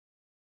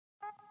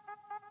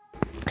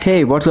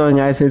Hey, what's going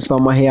guys, it's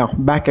Varma here,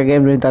 back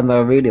again with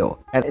another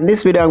video. And in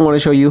this video I'm going to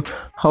show you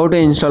how to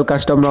install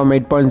custom ROM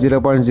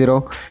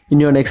 8.0.0 in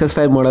your Nexus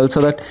 5 model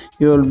so that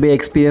you will be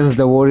experience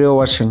the Oreo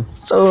version.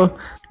 So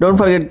don't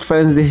forget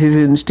friends, this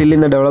is still in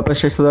the developer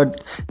stage, so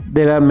that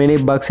there are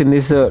many bugs in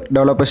this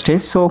developer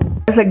stage. So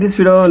just like this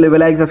video, leave a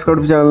like, subscribe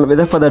to the channel.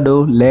 Without further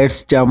ado,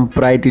 let's jump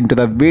right into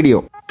the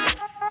video.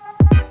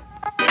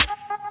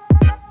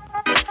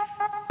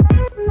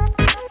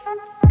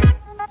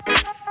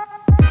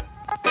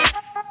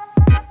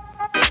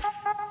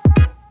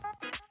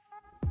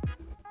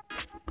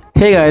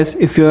 Hey guys,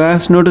 if you are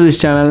new to this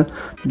channel,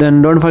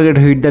 then don't forget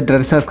to hit that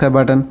red subscribe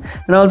button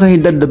and also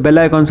hit that bell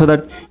icon so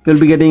that you'll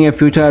be getting a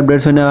future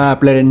updates whenever I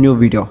upload a new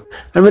video.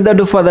 And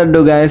without further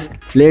ado guys,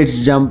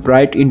 let's jump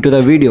right into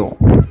the video.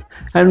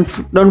 And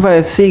don't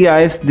forget, see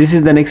guys, this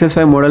is the Nexus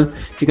 5 model.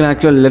 You can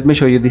actually, let me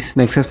show you this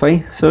Nexus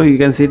 5. So you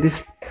can see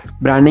this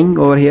branding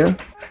over here.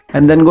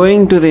 And then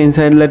going to the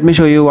inside, let me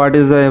show you what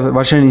is the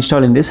version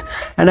installed in this.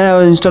 And I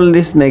have installed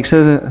this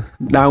Nexus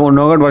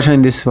naugot version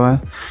in this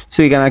one.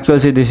 So you can actually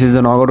see this is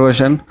the naugot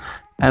version.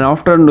 And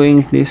after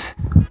doing this,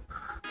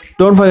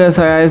 don't forget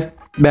guys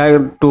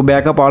to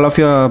back up all of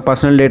your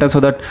personal data so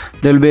that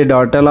there will be a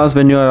data loss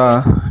when you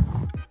are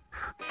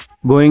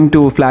going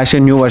to flash a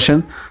new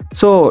version.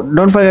 So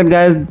don't forget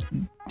guys,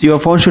 your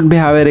phone should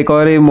have a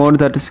recovery mode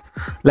that is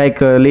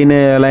like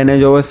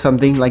lineage over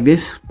something like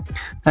this.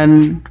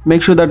 And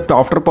make sure that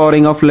after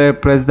powering off,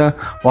 press the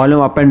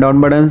volume up and down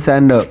buttons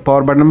and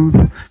power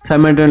button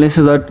simultaneously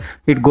so that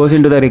it goes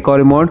into the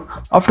recovery mode.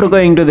 After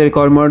going to the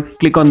recovery mode,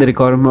 click on the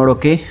recovery mode.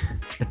 Okay,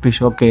 let me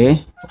show.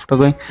 Okay, after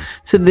going,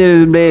 so there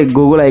will be a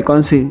Google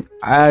icon. See,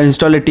 I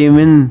install a team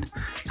in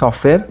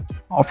software.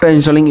 After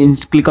installing,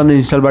 click on the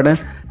install button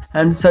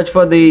and search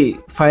for the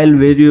file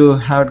where you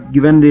have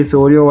given this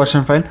Oreo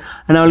version file,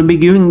 and I will be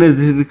giving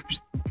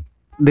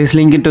this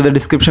link into the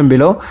description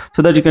below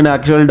so that you can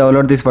actually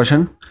download this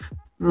version.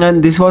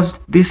 And this was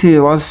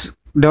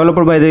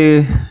developed by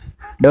the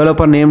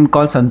developer name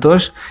called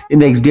Santhosh in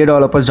the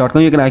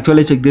xdadevelopers.com. You can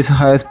actually check this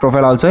his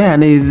profile also,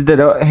 and he's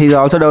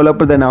also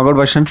developed the naugot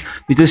version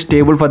which is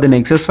stable for the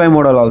Nexus 5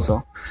 model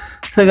also.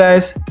 So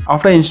guys,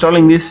 after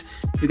installing this,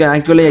 you can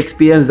actually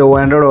experience the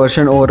Android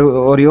version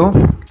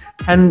Oreo.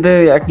 And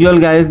the actual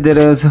guys, there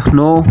is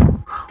no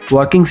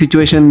working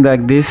situation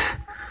like this.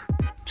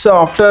 So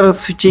after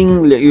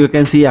switching, you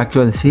can see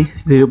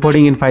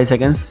reporting in 5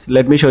 seconds.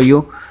 Let me show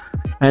you.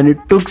 And it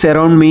took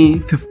around me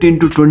 15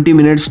 to 20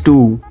 minutes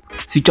to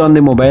switch on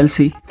the mobile.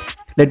 See,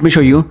 let me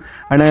show you.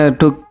 And I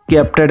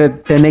kept it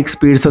at 10x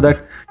speed so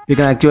that you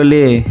can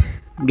actually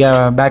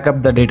back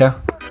up the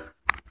data.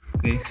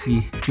 Okay,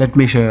 see, let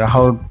me show you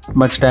how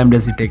much time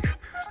does it takes.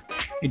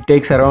 It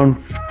takes around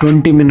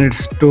 20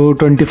 minutes to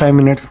 25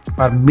 minutes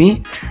for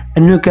me,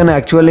 and you can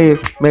actually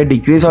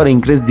decrease or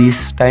increase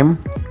this time.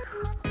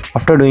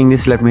 After doing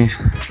this,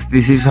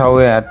 this is how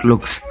it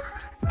looks.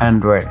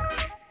 Android.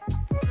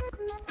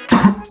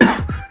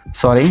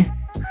 Sorry.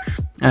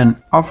 And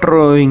after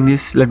doing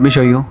this, let me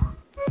show you.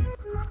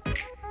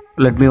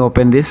 Let me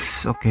open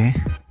this. Okay.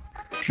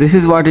 This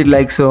is what it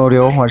likes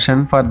Oreo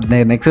version for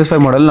the Nexus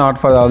 5 model, not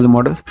for all the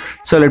models.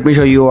 So let me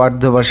show you what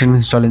the version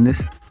installed in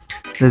this.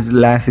 This is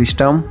last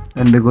system,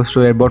 and they goes to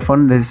airboard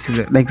phone. This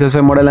is Nexus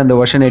 5 model and the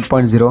version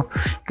 8.0.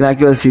 You can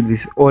actually see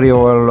this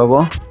Oreo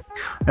logo.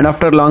 And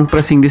after long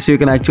pressing this, you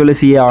can actually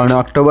see an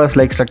octopus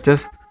like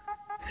structures.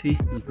 See,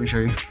 let me show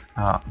you.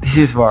 This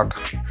is what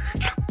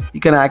you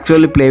can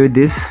actually play with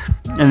this,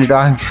 and it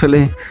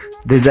actually,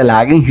 there's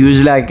a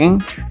huge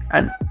lagging.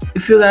 And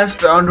if you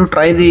guys want to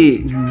try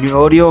the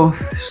Oreo,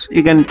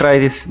 you can try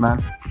this,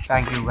 man.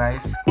 Thank you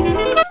guys.